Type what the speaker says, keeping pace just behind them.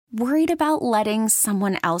Worried about letting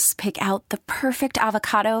someone else pick out the perfect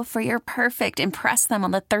avocado for your perfect impress them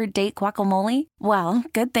on the third date guacamole? Well,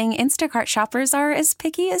 good thing Instacart shoppers are as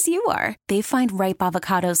picky as you are. They find ripe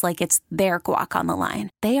avocados like it's their guac on the line.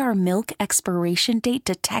 They are milk expiration date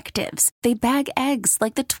detectives. They bag eggs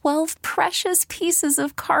like the 12 precious pieces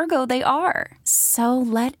of cargo they are. So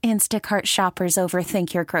let Instacart shoppers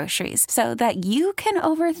overthink your groceries so that you can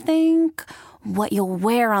overthink what you'll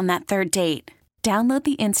wear on that third date. Download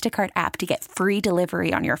the Instacart app to get free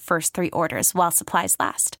delivery on your first 3 orders while supplies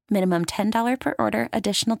last. Minimum $10 per order.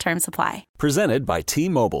 Additional terms apply. Presented by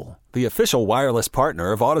T-Mobile, the official wireless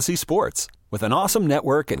partner of Odyssey Sports. With an awesome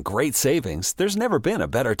network and great savings, there's never been a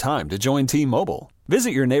better time to join T-Mobile. Visit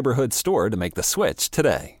your neighborhood store to make the switch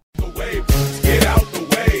today.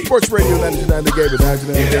 Sports Radio 99 The Game at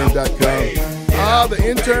 99thegame.com. The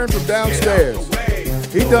intern from downstairs.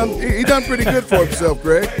 He done pretty good for himself,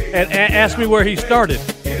 Greg. And ask me where he started.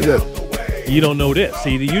 You don't know this.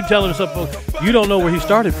 See, you telling something you don't know where he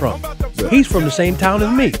started from. He's from the same town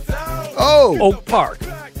as me. Oh, Oak Park.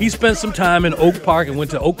 He spent some time in Oak Park and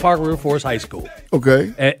went to Oak Park River Forest High School.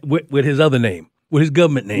 Okay. With his other name, with his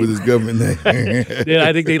government name. With his government name. Then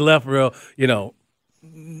I think they left real. I don't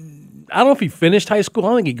know if he finished high school. I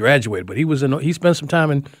don't think he graduated, but he spent some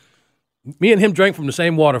time in. Me and him drank from the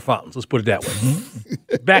same water fountains. Let's put it that way.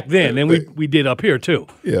 Back then, and we did up here too.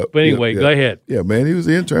 Yeah. But anyway, go ahead. Yeah, man, he was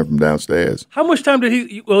the intern from downstairs. How much time did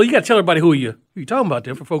he? Well, you got to tell everybody who you talking about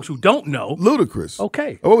there for folks who don't know. Ludacris.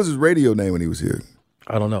 Okay. What was his radio name when he was here?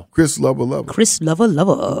 I don't know. Chris Lover Lover. Chris Lover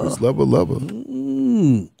Lover. Chris Lover Lover.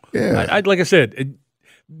 Yeah. I like I said,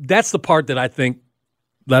 that's the part that I think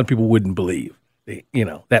a lot of people wouldn't believe.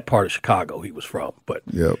 That part of Chicago he was from. But,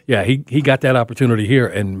 yeah, he got that opportunity here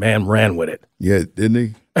and, man, ran with it. Yeah, didn't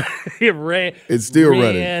he? He ran. It's still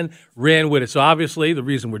running. Ran with it. So, obviously, the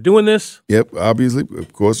reason we're doing this. Yep, obviously,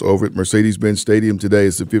 of course, over at Mercedes-Benz Stadium today,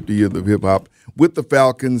 it's the 50th year of hip-hop with the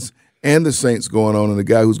Falcons and the Saints going on. And the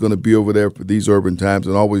guy who's going to be over there for these urban times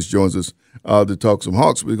and always joins us to talk some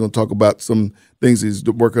Hawks. We're going to talk about some things he's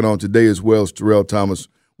working on today as well as Tyrell Thomas.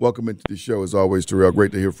 Welcome into the show, as always, Tyrell.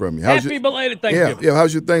 Great to hear from you. Happy belated Thanksgiving. Yeah,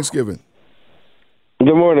 how's your Thanksgiving?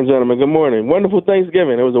 Good morning, gentlemen. Good morning. Wonderful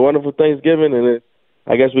Thanksgiving. It was a wonderful Thanksgiving, and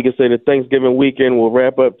I guess we could say the Thanksgiving weekend will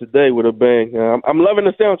wrap up today with a bang. I'm loving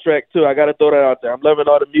the soundtrack, too. I got to throw that out there. I'm loving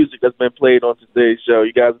all the music that's been played on today's show.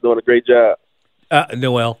 You guys are doing a great job.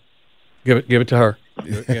 Noelle, give it to her.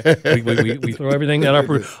 Yeah. We throw everything at our.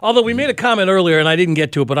 Although we made a comment earlier, and I didn't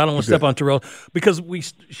get to it, but I don't want to step on Tyrell because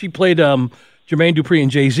she played Jermaine Dupri and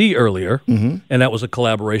Jay-Z earlier, and that was a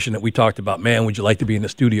collaboration that we talked about. Man, would you like to be in the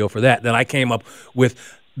studio for that? Then I came up with,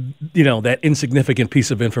 that insignificant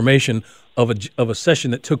piece of information of a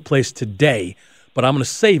session that took place today, but I'm going to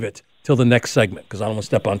save it till the next segment because I don't want to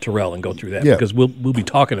step on Tyrell and go through that because we'll be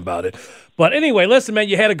talking about it. But anyway, listen, man,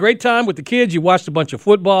 you had a great time with the kids. You watched a bunch of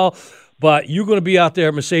football, but you're going to be out there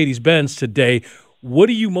at Mercedes-Benz today. What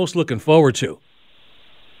are you most looking forward to?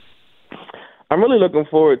 I'm really looking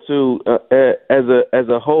forward to, as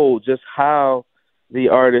a whole, just how the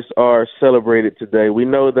artists are celebrated today. We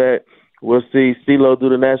know that we'll see CeeLo do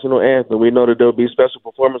the national anthem. We know that there'll be special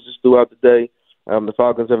performances throughout the day. The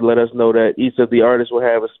Falcons have let us know that each of the artists will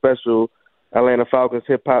have a special Atlanta Falcons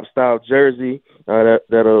hip-hop style jersey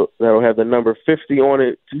that'll have the number 50 on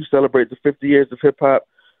it to celebrate the 50 years of hip-hop.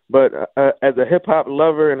 But as a hip-hop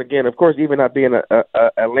lover, and again, of course, even not being a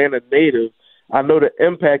Atlanta native, I know the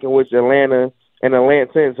impact in which Atlanta and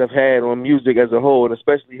Atlantans have had on music as a whole, and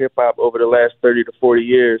especially hip-hop over the last 30 to 40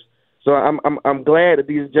 years. So I'm glad that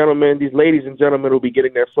these ladies and gentlemen will be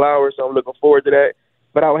getting their flowers, so I'm looking forward to that.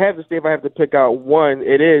 But I would have to say if I have to pick out one,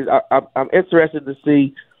 I'm interested to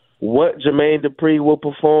see what Jermaine Dupri will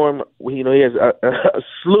perform. He has a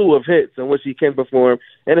slew of hits in which he can perform.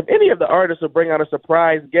 And if any of the artists will bring out a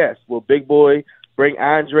surprise guest, will Big Boy bring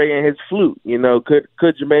Andre and his flute?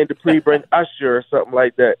 Could Jermaine Dupri bring Usher or something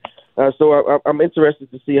like that? So I'm interested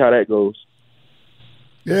to see how that goes.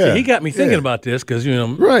 Yeah, see, he got me thinking about this because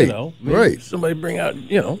right. Somebody bring out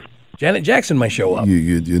Janet Jackson might show up.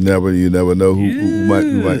 You never know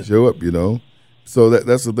who might show up. So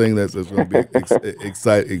that's the thing that's going to be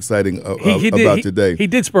exciting about today. He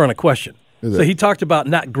did spur on a question. So he talked about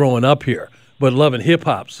not growing up here but loving hip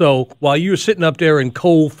hop. So while you were sitting up there in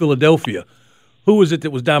cold Philadelphia, who was it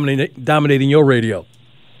that was dominating your radio?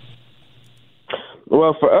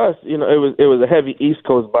 Well, for us, it was a heavy East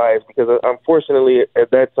Coast bias because unfortunately at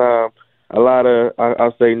that time, a lot of,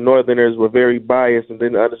 I'll say, Northerners were very biased and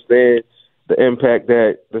didn't understand the impact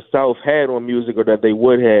that the South had on music or that they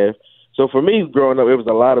would have. So for me, growing up, it was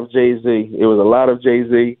a lot of Jay-Z. It was a lot of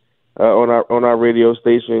Jay-Z on our radio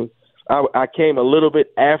station. I came a little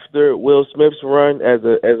bit after Will Smith's run as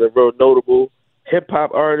a real notable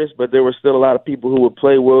hip-hop artist, but there were still a lot of people who would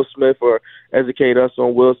play Will Smith or educate us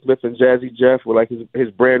on Will Smith and Jazzy Jeff with like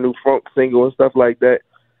his brand new funk single and stuff like that.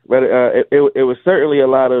 But it was certainly a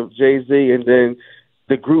lot of Jay-Z, and then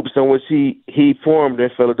the groups in which he formed in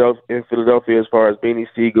Philadelphia as far as Beanie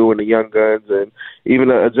Siegel and the Young Guns, and even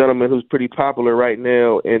a gentleman who's pretty popular right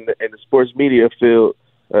now in the sports media field,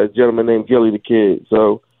 a gentleman named Gilly the Kid.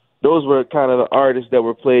 So those were kind of the artists that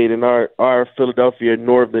were played in our Philadelphia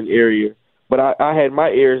northern area. But I had my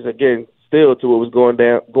ears, again, still to what was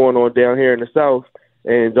going on down here in the South.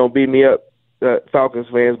 And don't beat me up, Falcons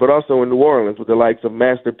fans, but also in New Orleans with the likes of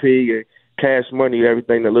Master P and Cash Money,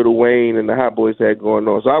 everything that Lil Wayne and the Hot Boys had going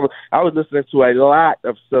on. So I was listening to a lot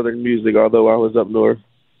of Southern music, although I was up north.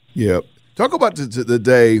 Yeah. Talk about the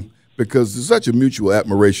day, because there's such a mutual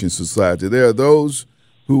admiration society. There are those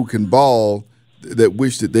who can ball that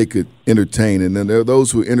wish that they could entertain, and then there are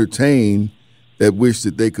those who entertain that wish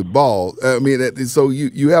that they could ball. I mean, so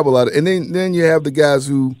you have a lot of, and then you have the guys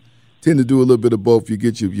who tend to do a little bit of both. You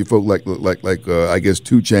get your folk like I guess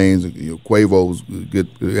 2 Chainz, Quavo's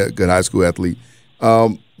good high school athlete.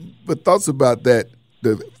 But thoughts about that,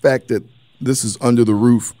 the fact that this is under the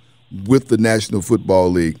roof with the National Football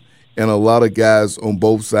League, and a lot of guys on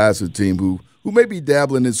both sides of the team who may be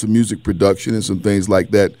dabbling in some music production and some things like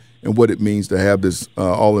that, and what it means to have this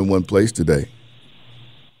all in one place today.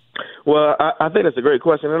 Well, I think that's a great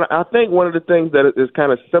question. And I think one of the things that is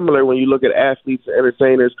kind of similar when you look at athletes and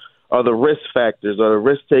entertainers are the risk factors or the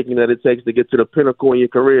risk-taking that it takes to get to the pinnacle in your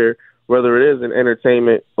career, whether it is in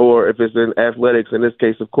entertainment or if it's in athletics, in this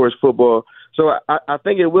case, of course, football. So I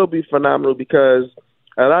think it will be phenomenal because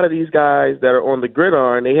a lot of these guys that are on the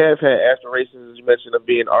gridiron, they have had aspirations, as you mentioned, of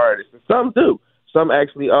being artists. And some do. Some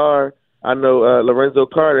actually are. I know Lorenzo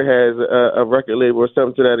Carter has a record label or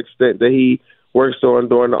something to that extent that he works on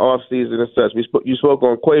during the off season and such. You spoke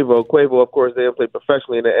on Quavo. Quavo, of course, they don't play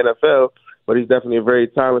professionally in the NFL, but he's definitely a very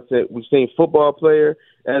talented. We've seen football player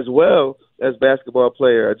as well as basketball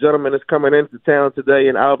player. A gentleman is coming into town today,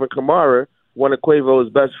 and Alvin Kamara, one of Quavo's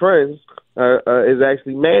best friends, is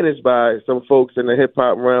actually managed by some folks in the hip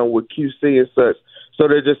hop realm with QC and such. So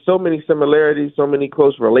there's just so many similarities, so many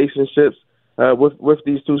close relationships with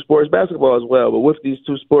these two sports, basketball as well, but with these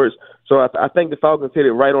two sports. So I think the Falcons hit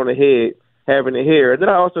it right on the head having it here. And then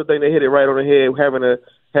I also think they hit it right on the head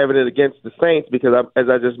having it against the Saints because, as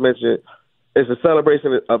I just mentioned, it's a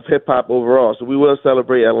celebration of hip-hop overall. So we will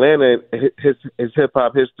celebrate Atlanta and his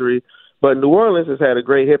hip-hop history. But New Orleans has had a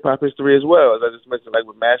great hip-hop history as well, as I just mentioned, like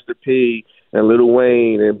with Master P and Lil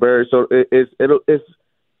Wayne and Bird. So it's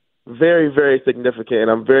very, very significant,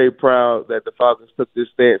 and I'm very proud that the Falcons took this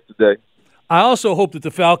stance today. I also hope that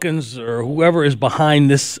the Falcons or whoever is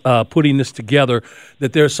behind this, putting this together,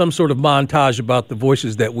 that there's some sort of montage about the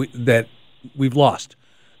voices that we've lost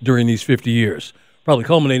during these 50 years. Probably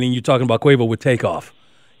culminating, you talking about Quavo with Takeoff.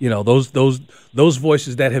 You know, those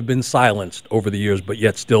voices that have been silenced over the years but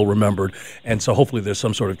yet still remembered. And so hopefully there's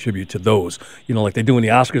some sort of tribute to those. You know, like they do in the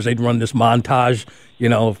Oscars, they'd run this montage, you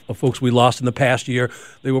know, of folks we lost in the past year.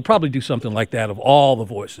 They will probably do something like that of all the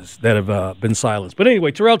voices that have been silenced. But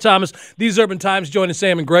anyway, Tyrell Thomas, These Urban Times, joining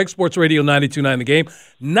Sam and Greg, Sports Radio 92.9 The Game,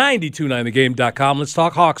 92.9thegame.com. Let's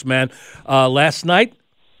talk Hawks, man. Last night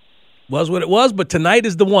was what it was, but tonight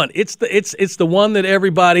is the one. It's the one that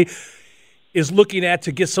everybody is looking at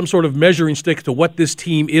to get some sort of measuring stick to what this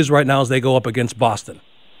team is right now as they go up against Boston.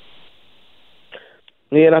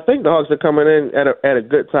 Yeah, and I think the Hawks are coming in at a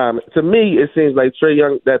good time. To me, it seems like Trae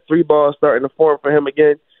Young, that 3 ball is starting to form for him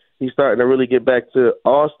again. He's starting to really get back to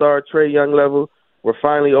all-star Trae Young level. We're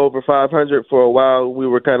finally over 500. For a while, we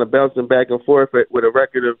were kind of bouncing back and forth with a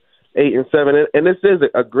record of 8-7, and this is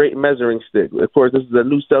a great measuring stick. Of course, this is a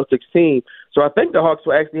new Celtics team, so I think the Hawks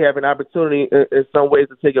will actually have an opportunity in some ways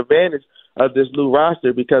to take advantage of this new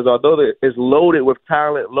roster because although it's loaded with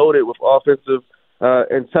talent, loaded with offensive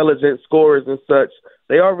intelligent scorers and such,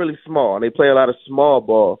 they are really small, and they play a lot of small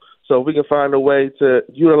ball. So if we can find a way to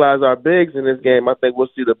utilize our bigs in this game, I think we'll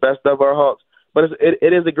see the best of our Hawks. But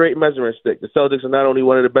it is a great measuring stick. The Celtics are not only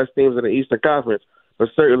one of the best teams in the Eastern Conference, but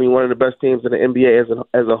certainly one of the best teams in the NBA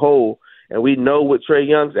as a whole. And we know what Trae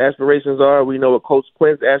Young's aspirations are. We know what Coach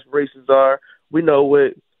Quinn's aspirations are. We know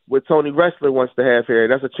what Tony Wrestler wants to have here.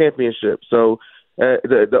 That's a championship. So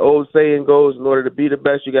the old saying goes, in order to be the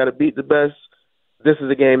best, you got to beat the best. This is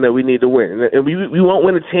a game that we need to win. And we won't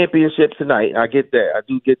win a championship tonight. I get that. I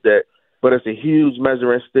do get that. But it's a huge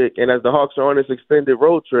measuring stick. And as the Hawks are on this extended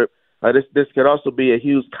road trip, this could also be a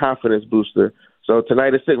huge confidence booster. So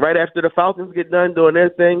tonight is right after the Falcons get done doing their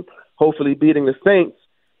thing, hopefully beating the Saints.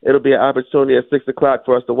 it'll be an opportunity at 6 o'clock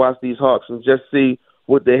for us to watch these Hawks and just see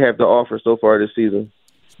what they have to offer so far this season.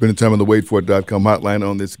 Spending time on the waitfor.com hotline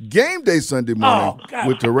on this game day Sunday morning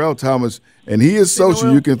with Tyrell Thomas, and he is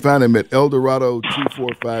social. You can find him at Eldorado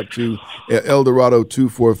 2452 at Eldorado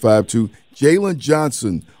 2452. Jalen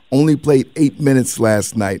Johnson only played 8 minutes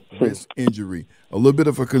last night with injury. A little bit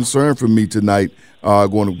of a concern for me tonight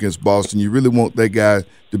going against Boston. You really want that guy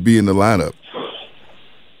to be in the lineup.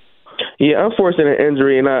 Yeah, unfortunate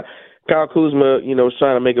injury, and Kyle Kuzma, was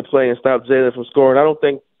trying to make a play and stop Jalen from scoring. I don't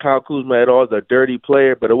think Kyle Kuzma at all is a dirty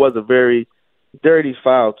player, but it was a very dirty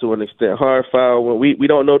foul to an extent, hard foul. When we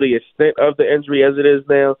don't know the extent of the injury as it is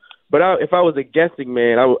now, but if I was a guessing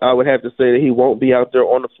man, I would have to say that he won't be out there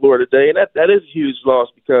on the floor today, and that is a huge loss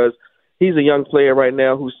because he's a young player right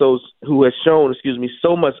now who has shown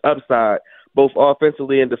so much upside, both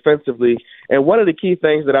offensively and defensively. And one of the key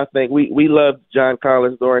things that I think we loved John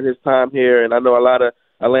Collins during his time here, and I know a lot of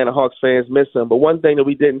Atlanta Hawks fans miss him, but one thing that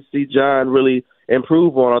we didn't see John really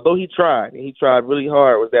improve on, although he tried really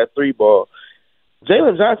hard, was that three ball.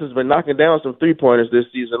 Jalen Johnson's been knocking down some three-pointers this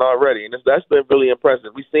season already, and that's been really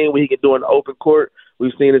impressive. We've seen what he can do in the open court.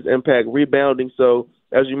 We've seen his impact rebounding. So,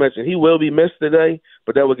 as you mentioned, he will be missed today,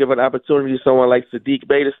 but that will give an opportunity to someone like Sadiq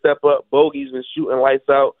Bey to step up. Bogey's been shooting lights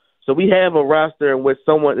out. So we have a roster in which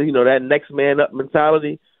someone, that next man up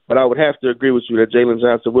mentality, but I would have to agree with you that Jalen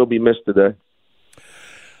Johnson will be missed today.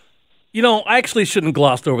 I actually shouldn't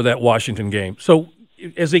gloss over that Washington game. So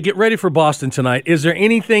as they get ready for Boston tonight, is there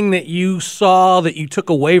anything that you saw that you took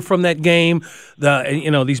away from that game?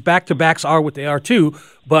 These back-to-backs are what they are too,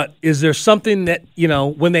 but is there something that,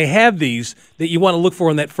 when they have these, that you want to look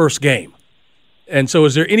for in that first game? And so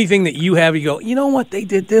is there anything that you have, you go, you know what, they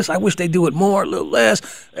did this, I wish they'd do it more, a little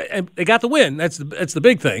less. And they got the win. That's the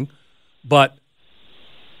big thing. But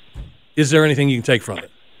is there anything you can take from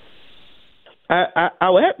it? I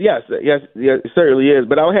would have, yes, it certainly is.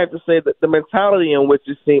 But I would have to say that the mentality in which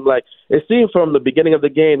it seemed from the beginning of the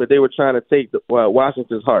game that they were trying to take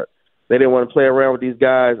Washington's heart. They didn't want to play around with these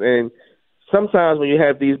guys. And sometimes when you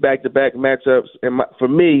have these back-to-back matchups, and for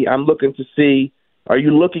me, I'm looking to see, are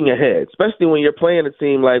you looking ahead? Especially when you're playing a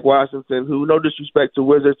team like Washington, who, no disrespect to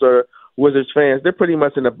Wizards or Wizards fans, they're pretty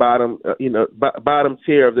much in the bottom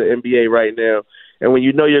tier of the NBA right now. And when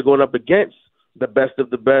you're going up against the best of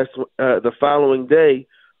the best the following day,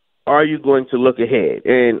 are you going to look ahead?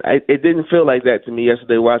 And it didn't feel like that to me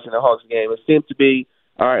yesterday watching the Hawks game. It seemed to be,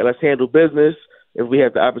 all right, let's handle business. If we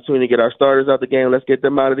have the opportunity to get our starters out the game, let's get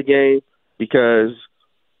them out of the game because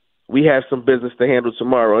we have some business to handle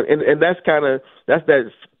tomorrow. And that's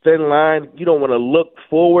that thin line. You don't want to look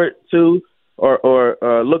forward to or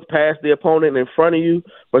look past the opponent in front of you,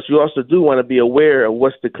 but you also do want to be aware of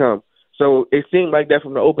what's to come. So it seemed like that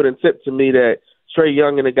from the opening tip to me that Trae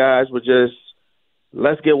Young and the guys were just,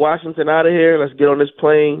 let's get Washington out of here, let's get on this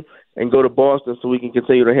plane and go to Boston so we can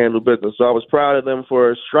continue to handle business. So I was proud of them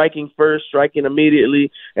for striking first, striking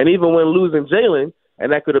immediately, and even when losing Jalen,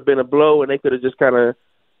 and that could have been a blow, and they could have just kind of,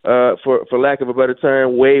 for lack of a better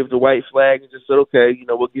term, waved the white flag and just said, okay,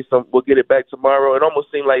 we'll get it back tomorrow. It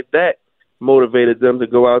almost seemed like that motivated them to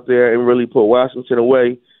go out there and really put Washington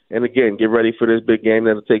away. And again, get ready for this big game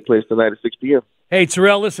that'll take place tonight at 6 p.m. Hey,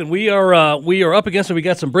 Tyrell, listen, we are up against it. We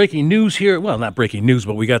got some breaking news here. Well, not breaking news,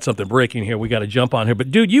 but we got something breaking here. We got to jump on here.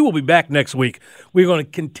 But, dude, you will be back next week. We're going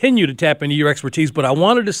to continue to tap into your expertise. But I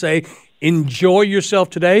wanted to say, enjoy yourself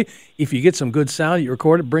today. If you get some good sound, you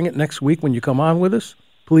record it, bring it next week when you come on with us,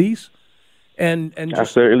 please. And I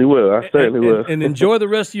certainly will. And enjoy the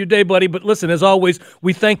rest of your day, buddy. But listen, as always,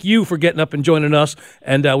 we thank you for getting up and joining us.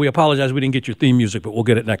 And we apologize we didn't get your theme music, but we'll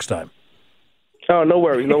get it next time. Oh, no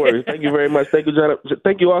worries. Thank you very much. Thank you, John.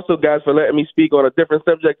 Thank you also, guys, for letting me speak on a different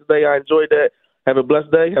subject today. I enjoyed that. Have a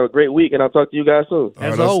blessed day. Have a great week, and I'll talk to you guys soon.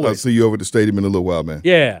 As always. I'll see you over at the stadium in a little while, man.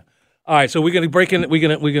 Yeah. All right, so we're going to break in. We're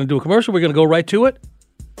going to do a commercial. We're going to go right to it.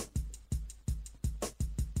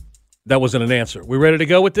 That wasn't an answer. We ready to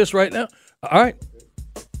go with this right now? All right.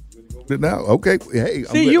 Now, okay. Hey,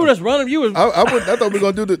 see, you were just running. I thought we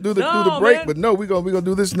were gonna do the break, man. But no, we're gonna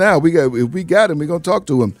do this now. If we got him, we're gonna talk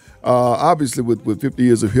to him. Obviously, with 50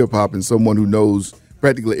 years of hip hop and someone who knows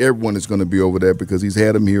practically everyone is going to be over there because he's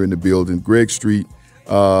had him here in the building. Greg Street,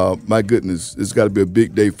 my goodness, it's got to be a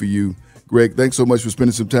big day for you, Greg. Thanks so much for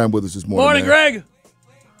spending some time with us this morning. Morning, Greg.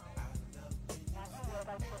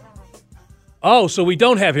 Oh, so we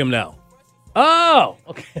don't have him now. Oh,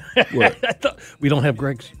 okay. What? I thought we don't have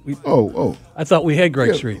Greg. I thought we had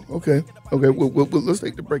Greg Street. Okay. Well, let's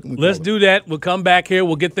take the break. And let's do that. We'll come back here.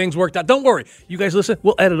 We'll get things worked out. Don't worry. You guys listen.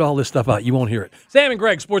 We'll edit all this stuff out. You won't hear it. Sam and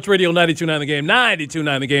Greg, Sports Radio 92.9 The Game,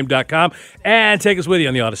 92.9thegame.com, and take us with you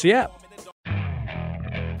on the Odyssey app.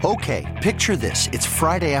 Okay, picture this. It's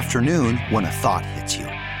Friday afternoon when a thought hits you.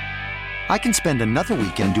 I can spend another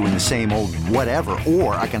weekend doing the same old whatever,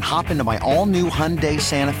 or I can hop into my all-new Hyundai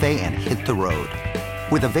Santa Fe and hit the road.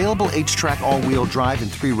 With available H-Track all-wheel drive and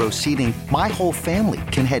 3-row seating, my whole family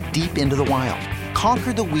can head deep into the wild.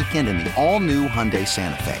 Conquer the weekend in the all-new Hyundai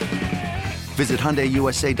Santa Fe. Visit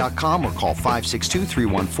HyundaiUSA.com or call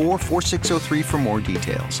 562-314-4603 for more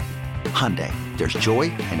details. Hyundai, there's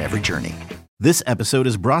joy in every journey. This episode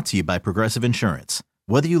is brought to you by Progressive Insurance.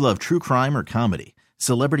 Whether you love true crime or comedy,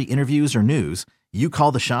 celebrity interviews or news, you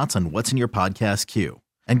call the shots on what's in your podcast queue.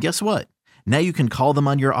 And guess what? Now you can call them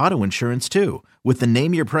on your auto insurance too with the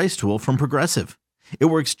Name Your Price tool from Progressive. It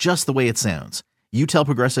works just the way it sounds. You tell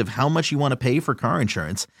Progressive how much you want to pay for car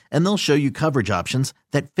insurance, and they'll show you coverage options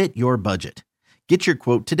that fit your budget. Get your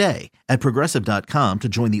quote today at Progressive.com to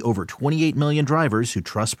join the over 28 million drivers who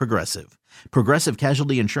trust Progressive. Progressive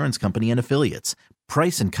Casualty Insurance Company and Affiliates.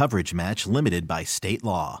 Price and coverage match limited by state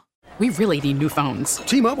law. We really need new phones.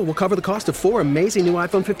 T-Mobile will cover the cost of 4 amazing new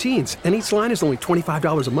iPhone 15s, and each line is only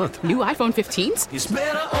 $25 a month. New iPhone 15s? It's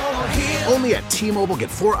better over here. Only at T-Mobile,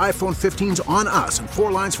 get 4 iPhone 15s on us and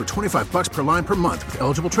 4 lines for $25 per line per month with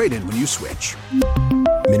eligible trade-in when you switch.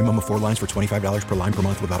 Minimum of 4 lines for $25 per line per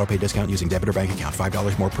month with autopay discount using debit or bank account.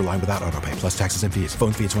 $5 more per line without autopay, plus taxes and fees.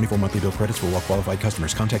 Phone fee at 24 monthly bill credits for well-qualified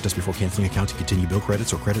customers. Contact us before canceling account to continue bill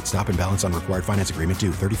credits or credit stop and balance on required finance agreement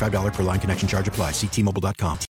due. $35 per line connection charge applies. See T-Mobile.com.